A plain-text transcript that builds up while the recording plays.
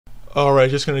Alright,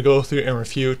 just going to go through and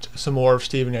refute some more of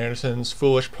Steven Anderson's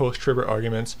foolish post-tribber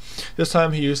arguments. This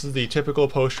time he uses the typical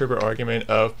post-tribber argument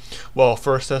of, well,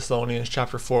 1 Thessalonians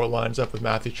chapter 4 lines up with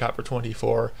Matthew chapter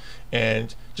 24,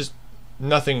 and just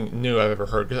nothing new I've ever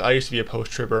heard, because I used to be a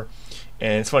post-tribber,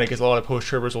 and it's funny because a lot of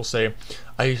post-tribbers will say,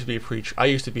 I used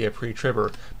to be a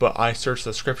pre-tribber, but I searched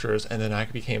the scriptures and then I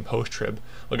became post-trib.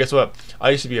 Well, guess what? I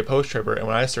used to be a post-tribber, and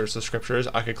when I searched the scriptures,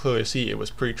 I could clearly see it was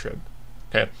pre-trib.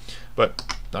 Okay, but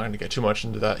not going to get too much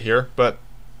into that here, but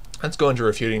let's go into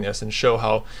refuting this and show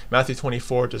how Matthew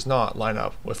 24 does not line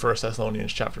up with 1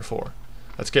 Thessalonians chapter 4.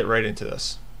 Let's get right into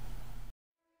this.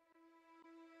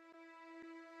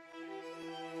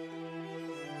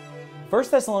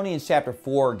 First Thessalonians chapter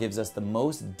 4 gives us the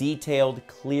most detailed,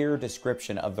 clear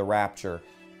description of the rapture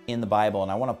in the Bible,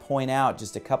 and I want to point out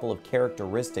just a couple of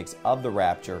characteristics of the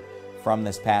rapture from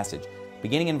this passage.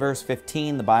 Beginning in verse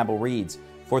 15, the Bible reads,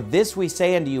 "For this we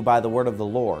say unto you by the word of the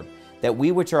Lord, that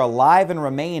we which are alive and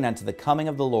remain unto the coming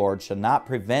of the Lord shall not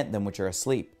prevent them which are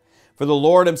asleep. For the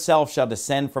Lord himself shall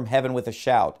descend from heaven with a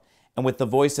shout, and with the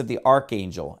voice of the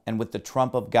archangel, and with the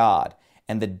trump of God,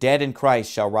 and the dead in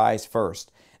Christ shall rise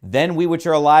first. Then we which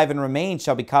are alive and remain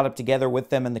shall be caught up together with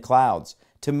them in the clouds,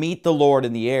 to meet the Lord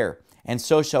in the air, and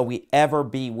so shall we ever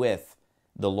be with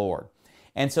the Lord."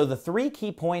 And so the three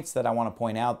key points that I want to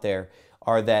point out there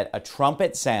are that a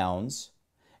trumpet sounds,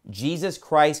 Jesus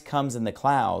Christ comes in the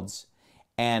clouds,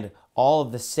 and all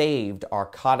of the saved are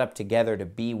caught up together to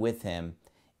be with him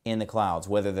in the clouds.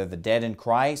 Whether they're the dead in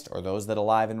Christ or those that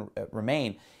alive and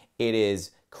remain, it is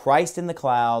Christ in the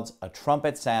clouds, a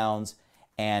trumpet sounds,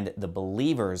 and the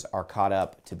believers are caught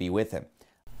up to be with him.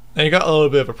 Now you got a little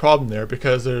bit of a problem there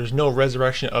because there's no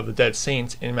resurrection of the dead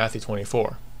saints in Matthew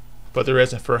 24, but there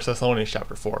is in 1 Thessalonians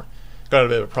chapter 4. Got a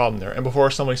bit of a problem there. And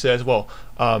before somebody says, well,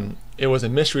 it was a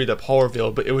mystery that Paul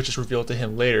revealed, but it was just revealed to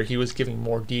him later, he was giving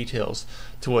more details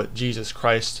to what Jesus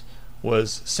Christ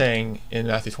was saying in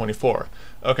Matthew 24.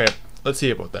 Okay, let's see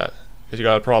about that, because you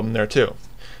got a problem there too.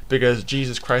 Because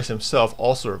Jesus Christ himself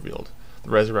also revealed the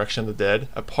resurrection of the dead,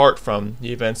 apart from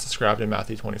the events described in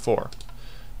Matthew 24.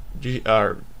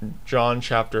 John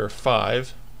chapter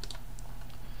 5,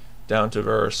 down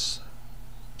to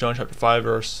John chapter 5,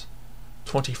 verse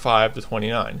 25 to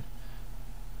 29.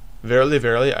 "Verily,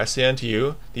 verily, I say unto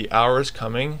you, the hour is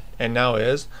coming, and now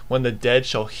is, when the dead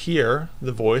shall hear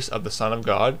the voice of the Son of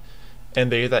God,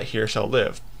 and they that hear shall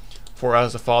live. For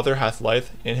as the Father hath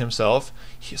life in himself,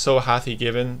 so hath he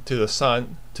given to the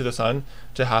Son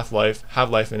to have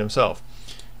life in himself,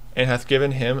 and hath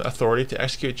given him authority to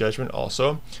execute judgment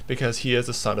also, because he is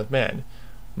the Son of Man.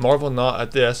 Marvel not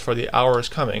at this, for the hour is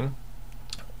coming,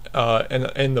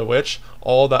 in the which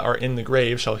all that are in the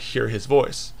grave shall hear his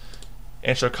voice,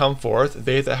 and shall come forth,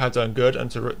 they that have done good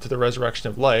unto the resurrection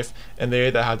of life, and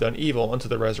they that have done evil unto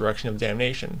the resurrection of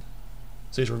damnation."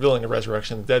 So he's revealing the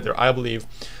resurrection of the dead there. I believe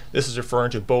this is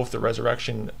referring to both the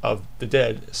resurrection of the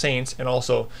dead saints and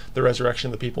also the resurrection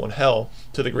of the people in hell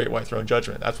to the great white throne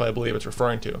judgment. That's what I believe it's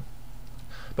referring to.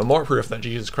 But more proof that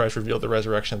Jesus Christ revealed the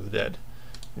resurrection of the dead.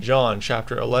 John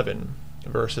chapter 11,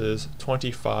 verses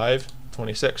 25,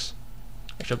 26.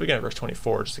 Actually, I'll begin at verse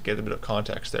 24 just to get a bit of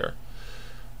context there.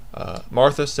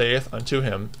 "Martha saith unto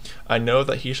him, I know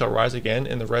that he shall rise again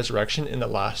in the resurrection in the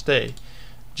last day.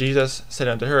 Jesus said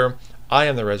unto her, I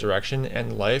am the resurrection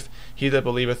and life. He that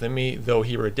believeth in me, though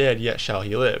he were dead, yet shall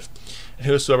he live. And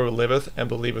whosoever liveth and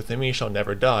believeth in me shall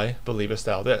never die. Believest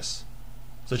thou this?"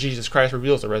 So Jesus Christ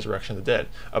reveals the resurrection of the dead,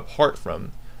 apart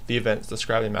from the events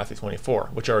described in Matthew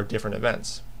 24, which are different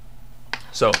events.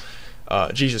 So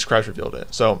Jesus Christ revealed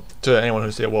it. So to anyone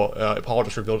who say, well, Paul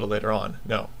just revealed it later on,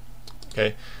 no.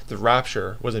 Okay, the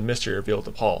rapture was a mystery revealed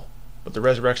to Paul, but the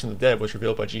resurrection of the dead was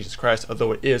revealed by Jesus Christ,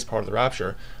 although it is part of the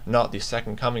rapture, not the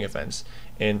second coming events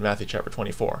in Matthew chapter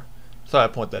 24. So I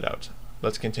point that out.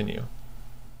 Let's continue.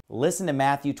 Listen to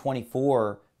Matthew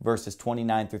 24, verses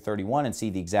 29 through 31, and see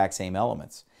the exact same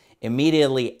elements.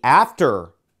 "Immediately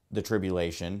after the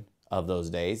tribulation of those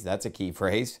days," that's a key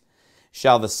phrase,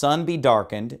 "shall the sun be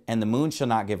darkened, and the moon shall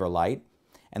not give her light,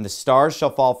 and the stars shall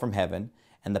fall from heaven,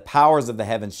 and the powers of the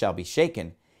heavens shall be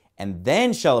shaken. And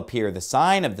then shall appear the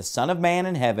sign of the Son of Man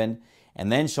in heaven,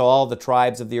 and then shall all the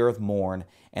tribes of the earth mourn,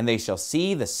 and they shall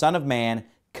see the Son of Man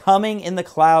coming in the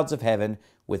clouds of heaven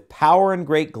with power and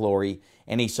great glory,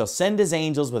 and he shall send his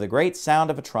angels with a great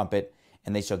sound of a trumpet,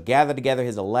 and they shall gather together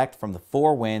his elect from the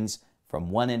four winds,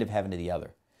 from one end of heaven to the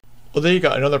other." Well, then you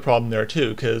got another problem there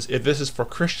too, because if this is for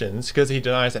Christians, because he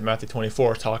denies that Matthew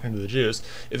 24 is talking to the Jews,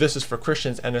 if this is for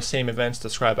Christians and the same events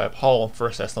described by Paul in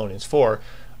 1 Thessalonians 4,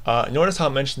 notice how it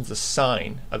mentions the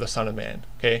sign of the Son of Man,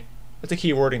 okay? That's a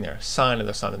key wording there, sign of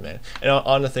the Son of Man. And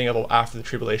on the thing about after the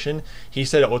tribulation, he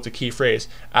said it was a key phrase,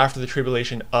 after the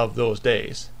tribulation of those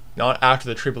days. Not after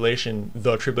the tribulation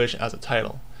as a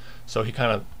title. So he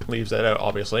kind of leaves that out,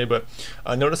 obviously. But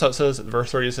notice how it says,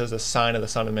 verse 30 says, the sign of the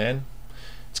Son of Man.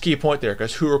 It's a key point there,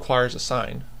 because who requires a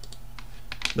sign?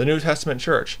 The New Testament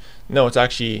church. No, it's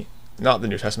actually not the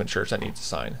New Testament church that needs a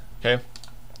sign. Okay?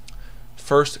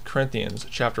 1 Corinthians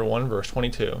chapter 1, verse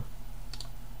 22.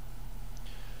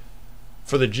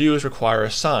 For the Jews require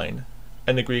a sign,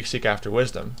 and the Greeks seek after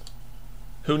wisdom.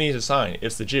 Who needs a sign?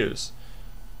 It's the Jews.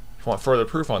 If you want further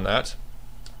proof on that,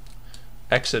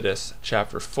 Exodus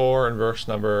chapter 4 and verse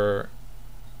number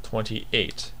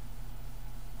 28.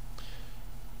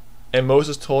 And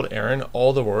Moses told Aaron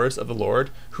all the words of the Lord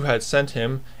who had sent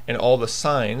him, and all the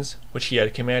signs which he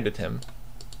had commanded him.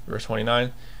 Verse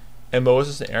 29. And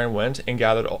Moses and Aaron went and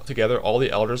gathered together all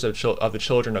the elders of the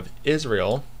children of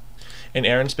Israel. And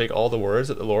Aaron spake all the words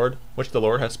that which the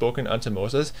Lord had spoken unto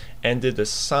Moses, and did the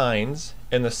signs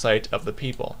in the sight of the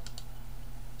people.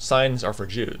 Signs are for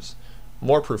Jews.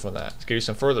 More proof on that. Let's give you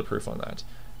some further proof on that.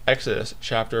 Exodus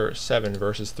chapter 7,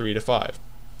 verses 3 to 5.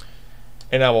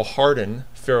 And I will harden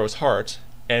Pharaoh's heart,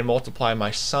 and multiply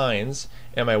my signs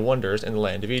and my wonders in the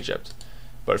land of Egypt.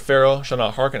 But Pharaoh shall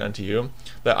not hearken unto you,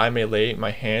 that I may lay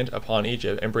my hand upon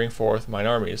Egypt, and bring forth mine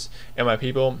armies, and my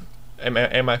people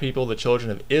the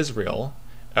children of Israel,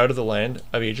 out of the land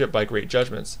of Egypt by great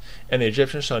judgments. And the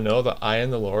Egyptians shall know that I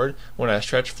am the Lord, when I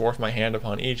stretch forth my hand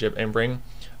upon Egypt, and bring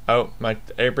out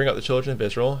the children of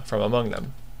Israel from among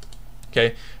them.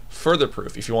 Okay, further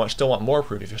proof, if you still want more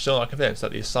proof, if you're still not convinced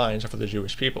that these signs are for the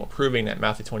Jewish people, proving that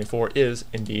Matthew 24 is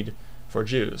indeed for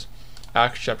Jews.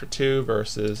 Acts chapter 2,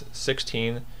 verses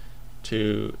 16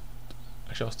 to,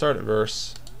 actually I'll start at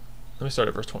verse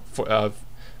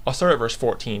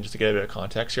 14 just to get a bit of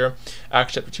context here.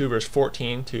 Acts chapter 2, verse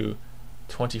 14 to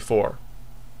 24.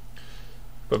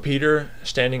 But Peter,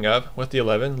 standing up with the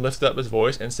 11, lifted up his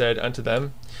voice and said unto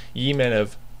them, Ye men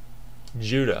of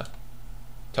Judah,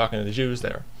 talking to the Jews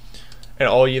there, and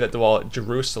all ye that dwell at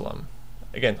Jerusalem,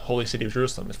 again, holy city of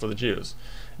Jerusalem is for the Jews,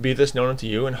 be this known unto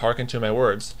you, and hearken to my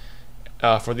words.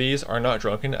 For these are not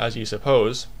drunken, as ye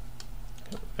suppose,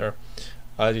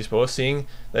 seeing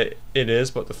that it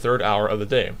is but the 3rd hour of the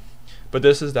day. But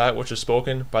this is that which is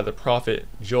spoken by the prophet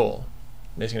Joel.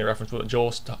 And he's going to reference what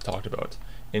Joel talked about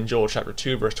in Joel chapter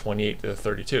 2, verse 28 to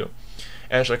 32.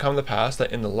 And it shall come to pass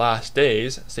that in the last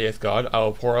days, saith God, I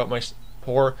will pour out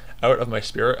of my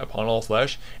spirit upon all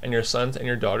flesh, and your sons and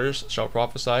your daughters shall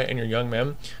prophesy, and your young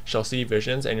men shall see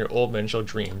visions, and your old men shall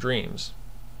dream dreams.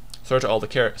 Sorry to all the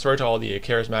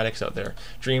charismatics out there.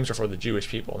 Dreams are for the Jewish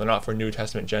people. They're not for New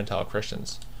Testament Gentile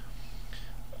Christians.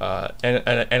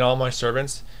 And all my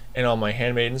servants and all my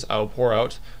handmaidens I will pour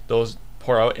out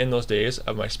in those days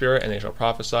of my spirit, and they shall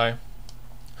prophesy.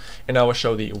 And I will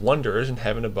show thee wonders in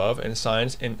heaven above, and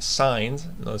signs,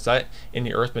 notice that, in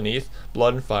the earth beneath,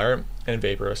 blood and fire, and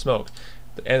vapor of smoke.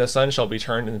 And the sun shall be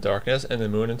turned into darkness, and the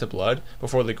moon into blood,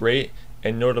 before the great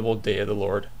and notable day of the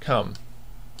Lord come.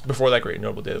 Before that great and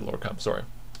notable day of the Lord come, sorry.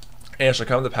 And it shall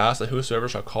come to pass that whosoever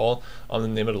shall call on the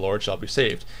name of the Lord shall be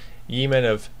saved. Ye men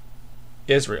of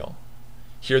Israel,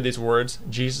 hear these words,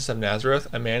 Jesus of Nazareth,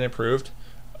 a man approved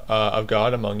of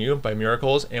God among you by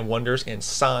miracles and wonders and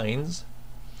signs,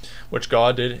 which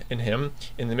God did in him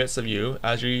in the midst of you,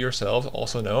 as you yourselves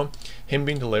also know, him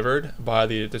being delivered by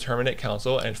the determinate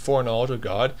counsel and foreknowledge of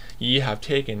God, ye have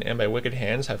taken, and by wicked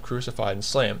hands have crucified and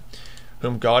slain,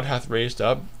 whom God hath raised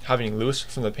up, having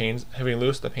loosed the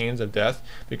pains of death,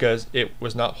 because it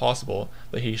was not possible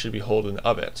that he should be holden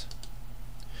of it.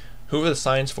 Who are the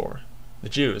signs for? The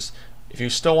Jews. If you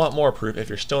still want more proof, if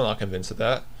you're still not convinced of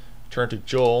that, turn to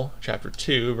Joel chapter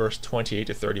 2, verse 28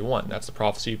 to 31. That's the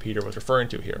prophecy Peter was referring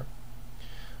to here.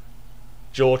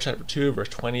 Joel chapter 2, verse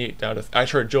 28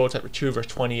 Joel chapter 2, verse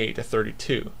 28 to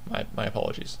 32. My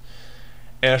apologies.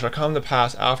 And it shall come to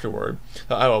pass afterward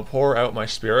that I will pour out my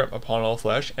spirit upon all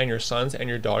flesh, and your sons and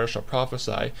your daughters shall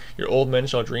prophesy, your old men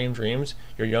shall dream dreams,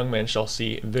 your young men shall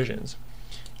see visions.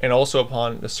 And also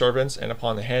upon the servants and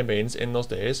upon the handmaidens in those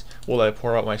days will I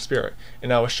pour out my spirit,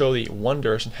 and I will show thee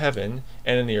wonders in heaven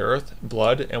and in the earth,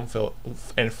 blood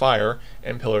and fire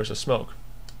and pillars of smoke.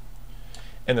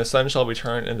 And the sun shall be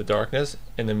turned into darkness,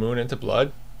 and the moon into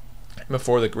blood,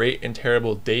 before the great and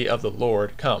terrible day of the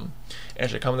Lord come. And it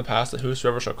shall come to pass that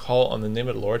whosoever shall call on the name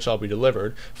of the Lord shall be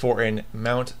delivered. For in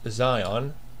Mount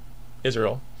Zion,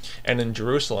 Israel, and in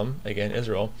Jerusalem, again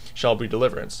Israel, shall be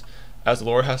deliverance, as the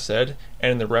Lord hath said,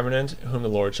 and in the remnant whom the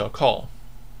Lord shall call.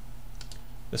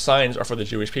 The signs are for the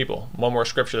Jewish people. One more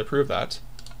scripture to prove that.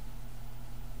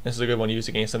 This is a good one used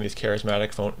against some of these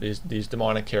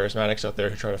demonic charismatics out there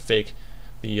who try to fake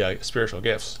the spiritual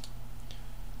gifts.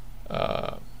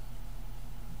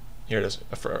 Here it is,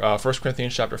 1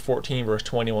 Corinthians chapter 14, verse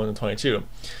 21 and 22.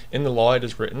 In the law it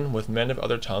is written, with men of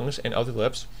other tongues and other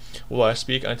lips will I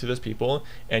speak unto this people,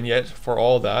 and yet for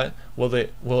all that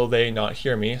will they not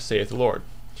hear me, saith the Lord.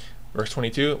 Verse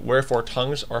 22, wherefore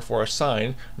tongues are for a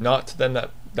sign, not to them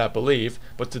that believe,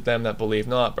 but to them that believe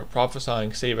not. But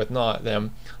prophesying saveth not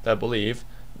them that believe,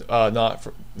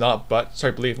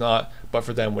 believe not, but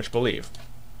for them which believe.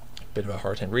 Bit of a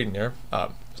hard time reading there.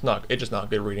 It's just not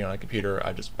good reading on a computer.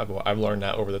 I've learned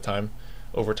that over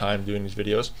time doing these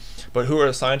videos. But who are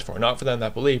the signs for? Not for them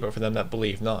that believe, but for them that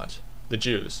believe not, the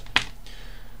Jews.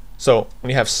 So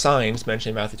when you have signs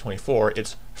mentioned in Matthew 24,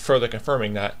 it's further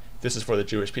confirming that this is for the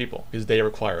Jewish people, because they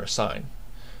require a sign.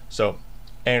 So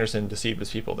Anderson deceived his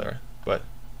people there, but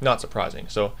not surprising.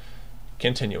 So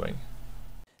continuing.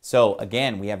 So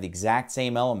again, we have the exact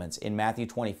same elements. In Matthew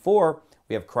 24,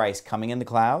 we have Christ coming in the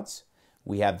clouds,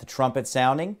 we have the trumpet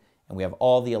sounding, and we have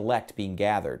all the elect being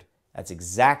gathered. That's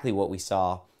exactly what we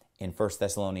saw in 1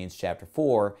 Thessalonians chapter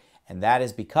 4, and that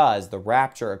is because the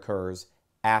rapture occurs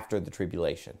after the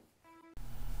tribulation.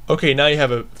 Okay, now you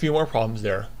have a few more problems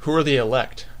there. Who are the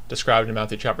elect described in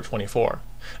Matthew chapter 24?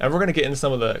 And we're going to get into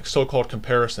some of the so-called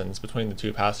comparisons between the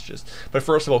two passages. But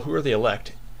first of all, who are the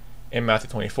elect in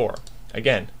Matthew 24?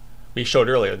 Again, we showed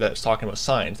earlier that it's talking about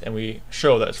signs, and we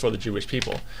show that it's for the Jewish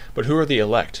people. But who are the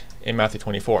elect in Matthew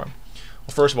 24? Well,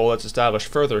 first of all, let's establish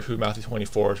further who Matthew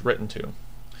 24 is written to.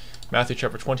 Matthew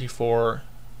chapter 24,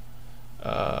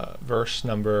 verse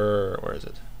number, where is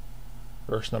it?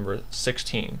 Verse number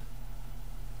 16.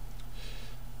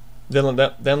 Then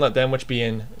let them which be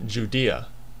in Judea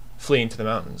flee into the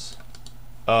mountains.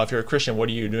 If you're a Christian, what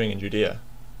are you doing in Judea?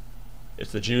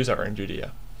 It's the Jews that are in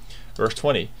Judea. Verse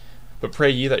 20. But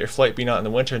pray ye that your flight be not in the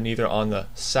winter, neither on the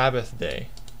Sabbath day.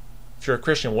 If you're a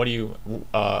Christian, what are you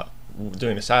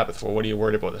doing the Sabbath for? What are you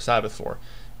worried about the Sabbath for?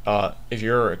 If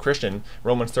you're a Christian,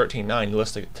 Romans 13:9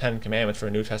 lists the 10 commandments for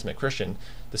a New Testament Christian.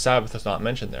 The Sabbath is not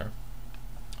mentioned there.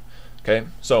 Okay,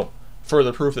 so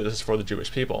further proof that this is for the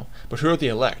Jewish people. But who are the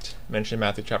elect mentioned in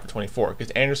Matthew chapter 24? Because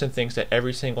Anderson thinks that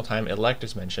every single time elect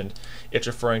is mentioned, it's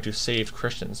referring to saved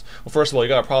Christians. Well, first of all, you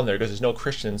got a problem there because there's no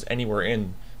Christians anywhere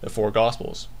in the four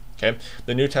Gospels. Okay,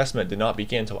 the New Testament did not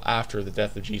begin until after the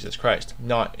death of Jesus Christ,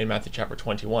 not in Matthew chapter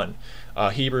 21.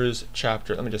 Hebrews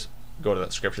chapter, let me just go to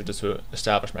that scripture just to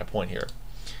establish my point here.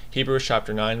 Hebrews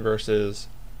chapter 9 verses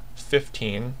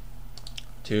 15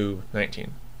 to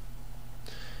 19.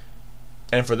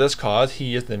 And for this cause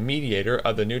he is the mediator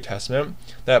of the New Testament,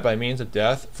 that by means of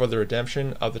death, for the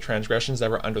redemption of the transgressions that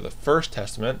were under the first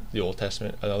testament, the Old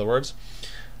Testament in other words,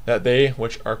 that they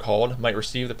which are called might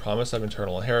receive the promise of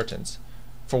eternal inheritance.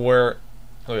 For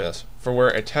where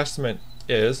a testament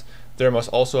is, there must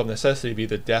also of necessity be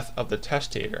the death of the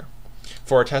testator.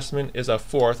 For a testament is of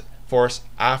force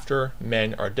after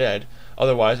men are dead,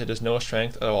 otherwise it is no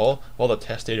strength at all while the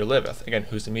testator liveth. Again,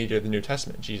 who's the mediator of the New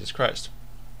Testament? Jesus Christ.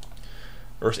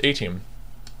 Verse 18,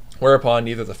 whereupon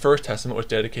neither the first testament was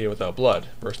dedicated without blood.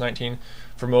 Verse 19,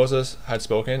 for Moses had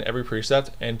spoken every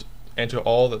precept, and to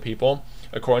all the people,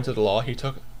 according to the law, he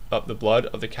took up the blood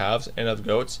of the calves and of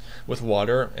goats with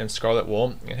water and scarlet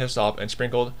wool and hyssop, and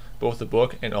sprinkled both the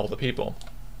book and all the people,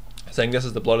 saying, this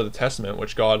is the blood of the testament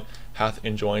which God hath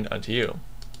enjoined unto you.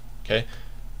 Okay,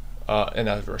 and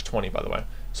that's verse 20, by the way.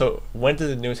 So when did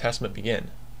the New Testament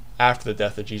begin? After the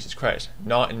death of Jesus Christ,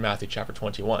 not in Matthew chapter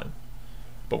 21.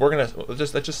 But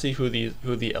let's just see who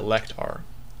the elect are,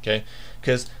 okay?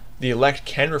 Because the elect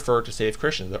can refer to saved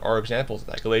Christians. There are examples of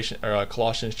that.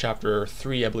 Colossians chapter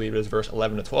 3, I believe it is verse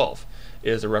 11 to 12,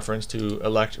 is a reference to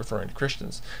elect referring to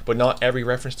Christians. But not every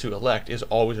reference to elect is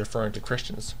always referring to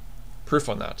Christians. Proof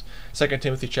on that. 2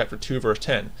 Timothy chapter 2, verse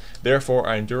 10. Therefore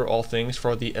I endure all things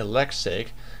for the elect's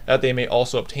sake, that they may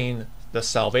also obtain the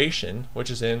salvation which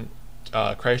is in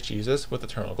Christ Jesus with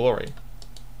eternal glory.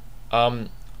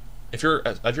 If you're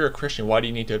a Christian, why do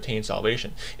you need to obtain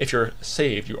salvation? If you're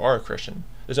saved, you are a Christian.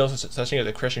 There's no such thing as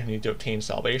a Christian who needs to obtain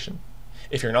salvation.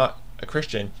 If you're not a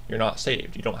Christian, you're not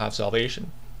saved. You don't have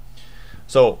salvation.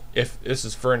 So if this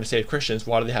is referring to saved Christians,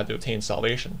 why do they have to obtain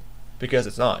salvation? Because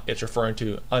it's not. It's referring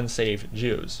to unsaved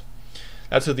Jews.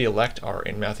 That's who the elect are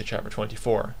in Matthew chapter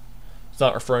 24. It's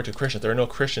not referring to Christians. There are no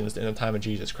Christians in the time of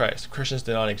Jesus Christ. Christians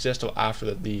did not exist until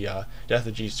after the death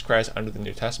of Jesus Christ under the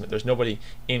New Testament. There's nobody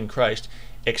in Christ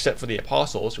except for the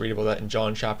apostles. Read about that in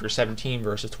John chapter 17,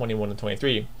 verses 21 and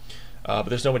 23. But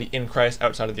there's nobody in Christ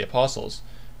outside of the apostles.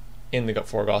 in the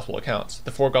four gospel accounts.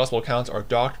 The four gospel accounts are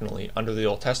doctrinally under the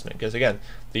Old Testament, because again,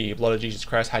 the blood of Jesus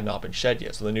Christ had not been shed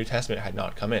yet, so the New Testament had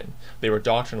not come in. They were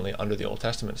doctrinally under the Old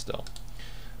Testament still.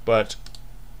 But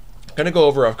I'm going to go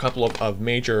over a couple of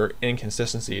major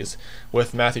inconsistencies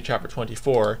with Matthew chapter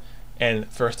 24 and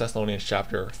 1 Thessalonians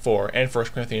chapter 4 and 1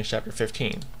 Corinthians chapter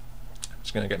 15. I'm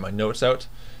just going to get my notes out.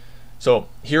 So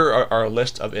here are a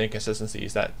list of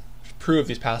inconsistencies that prove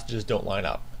these passages don't line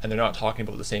up, and they're not talking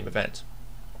about the same event.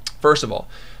 First of all,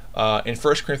 in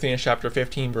 1 Corinthians chapter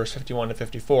 15, verse 51 to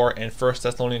 54, and 1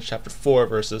 Thessalonians chapter 4,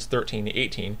 verses 13 to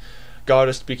 18, God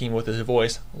is speaking with his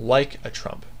voice like a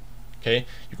trump. Okay,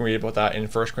 you can read about that in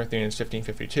 1 Corinthians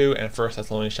 15:52 and 1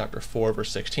 Thessalonians chapter 4,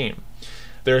 verse 16.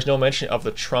 There is no mention of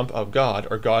the trump of God,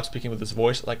 or God speaking with his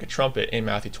voice like a trumpet, in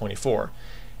Matthew 24.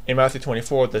 In Matthew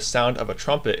 24, the sound of a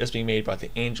trumpet is being made by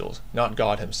the angels, not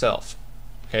God himself.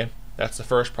 Okay, that's the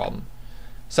first problem.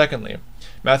 Secondly,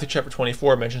 Matthew chapter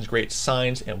 24 mentions great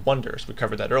signs and wonders. We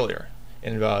covered that earlier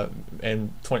in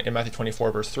Matthew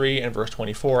 24, verse 3, and verse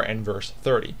 24, and verse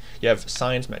 30. You have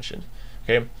signs mentioned,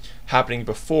 okay, happening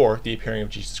before the appearing of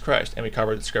Jesus Christ. And we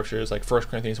covered the scriptures like 1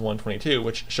 Corinthians 1:22,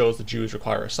 which shows the Jews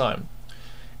require a sign.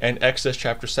 And Exodus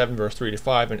chapter 7, verse 3 to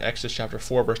 5, and Exodus chapter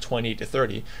 4, verse 28 to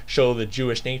 30 show the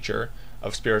Jewish nature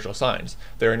of spiritual signs.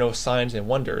 There are no signs and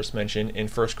wonders mentioned in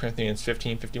 1 Corinthians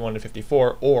 15:51 to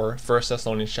 54, or 1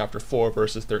 Thessalonians chapter 4,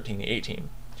 verses 13 to 18.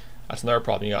 That's another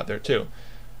problem you got there too.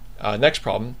 Next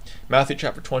problem, Matthew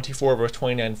chapter 24, verse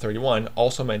 29 to 31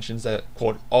 also mentions that,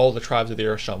 quote, all the tribes of the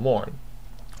earth shall mourn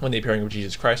when the appearing of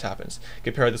Jesus Christ happens.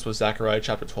 Compare this with Zechariah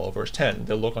chapter 12, verse 10.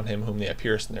 They'll look on him whom they have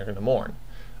pierced, and they're going to mourn.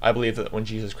 I believe that when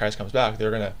Jesus Christ comes back, they're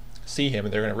going to see him,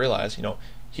 and they're going to realize,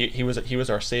 he was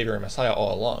our Savior and Messiah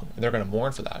all along, and they're going to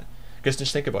mourn for that. Because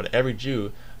just think about it, every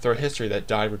Jew throughout history that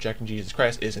died rejecting Jesus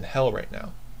Christ is in hell right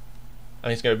now. I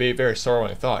mean, it's going to be a very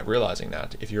sorrowing thought, realizing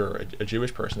that, if you're a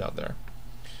Jewish person out there.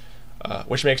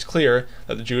 Which makes clear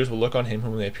that the Jews will look on him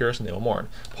whom they pierced, and they will mourn.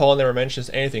 Paul never mentions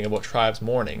anything about tribes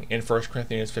mourning in 1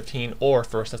 Corinthians 15 or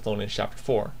 1 Thessalonians chapter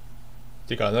 4.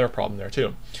 So you got another problem there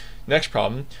too. Next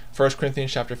problem, 1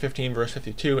 Corinthians chapter 15, verse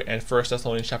 52, and 1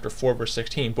 Thessalonians chapter 4, verse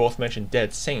 16 both mention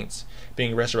dead saints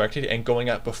being resurrected and going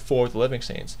up before the living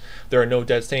saints. There are no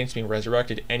dead saints being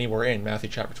resurrected anywhere in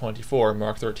Matthew chapter 24,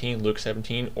 Mark 13, Luke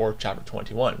 17, or chapter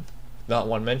 21. Not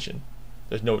one mention.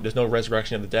 There's no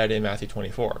resurrection of the dead in Matthew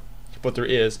 24. But there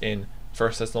is in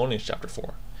 1 Thessalonians chapter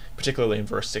 4, particularly in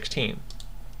verse 16.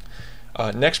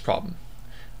 Next problem,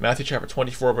 Matthew chapter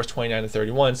 24, verse 29 to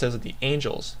 31 says that the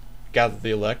angels gather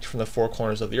the elect from the four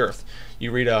corners of the earth.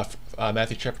 You read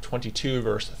Matthew chapter 22,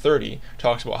 verse 30,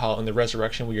 talks about how in the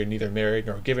resurrection we are neither married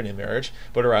nor given in marriage,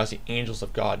 but are as the angels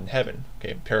of God in heaven.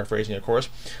 Okay, paraphrasing of course,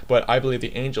 but I believe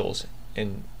the angels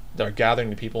that are gathering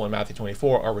the people in Matthew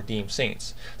 24 are redeemed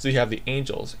saints. So you have the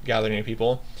angels gathering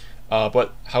people,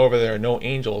 but however there are no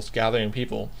angels gathering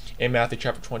people in Matthew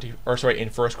chapter in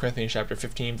 1 Corinthians chapter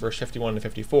 15, verse 51 to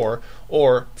 54,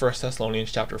 or 1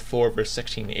 Thessalonians chapter 4, verse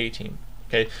 16 to 18.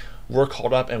 Okay, we're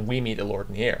called up and we meet the Lord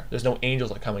in the air. There's no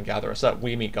angels that come and gather us up.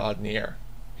 We meet God in the air.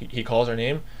 He calls our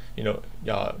name,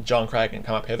 John Cragen,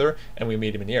 come up hither, and we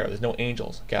meet him in the air. There's no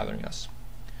angels gathering us.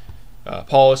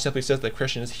 Paul simply says that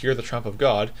Christians hear the trump of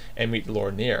God and meet the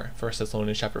Lord in the air. 1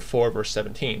 Thessalonians chapter 4, verse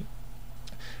 17.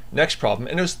 Next problem,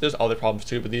 and there's other problems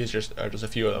too, but these are just a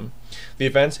few of them. The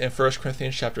events in 1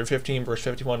 Corinthians chapter 15, verse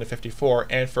 51 to 54,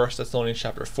 and 1 Thessalonians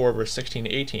chapter 4, verse 16 to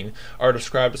 18 are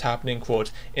described as happening,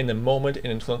 quote, in the moment and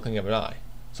in twinkling of an eye.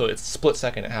 So it's split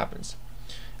second it happens.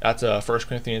 That's 1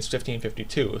 Corinthians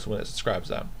 15:52 is when it describes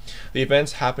that. The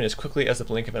events happen as quickly as the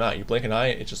blink of an eye. You blink an eye,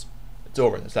 it's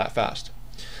over. It's that fast.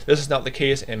 This is not the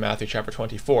case in Matthew chapter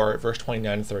 24, verse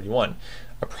 29 and 31.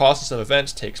 A process of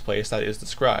events takes place that is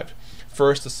described.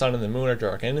 First, the sun and the moon are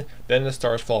darkened, then the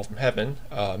stars fall from heaven,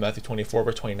 Matthew 24,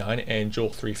 verse 29, and Joel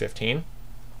 3:15.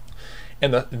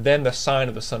 And then the sign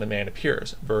of the Son of Man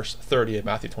appears, verse 30 of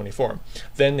Matthew 24.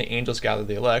 Then the angels gather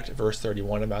the elect, verse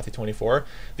 31 of Matthew 24.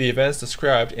 The events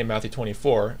described in Matthew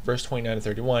 24, verse 29 and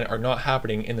 31 are not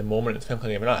happening in the moment of the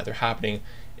twinkling of an eye. They're happening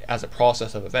as a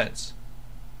process of events.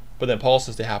 But then Paul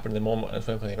says they happen in the moment of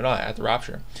the twinkling of an eye at the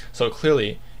rapture. So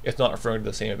clearly, it's not referring to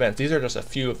the same events. These are just a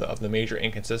few of the major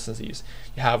inconsistencies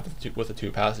you have with the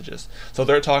two passages. So if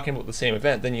they're talking about the same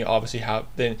event, then you obviously have,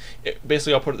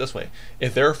 basically I'll put it this way.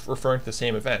 If they're referring to the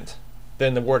same event,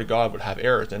 then the Word of God would have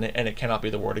errors in it, and it cannot be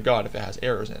the Word of God if it has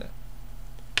errors in it.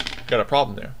 Got a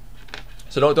problem there.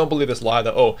 So don't believe this lie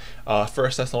that, 1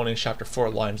 Thessalonians chapter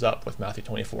 4 lines up with Matthew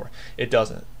 24. It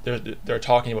doesn't. They're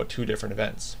talking about two different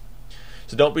events.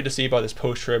 So don't be deceived by this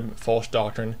post-trib false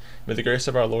doctrine. May the grace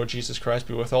of our Lord Jesus Christ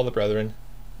be with all the brethren.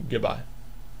 Goodbye.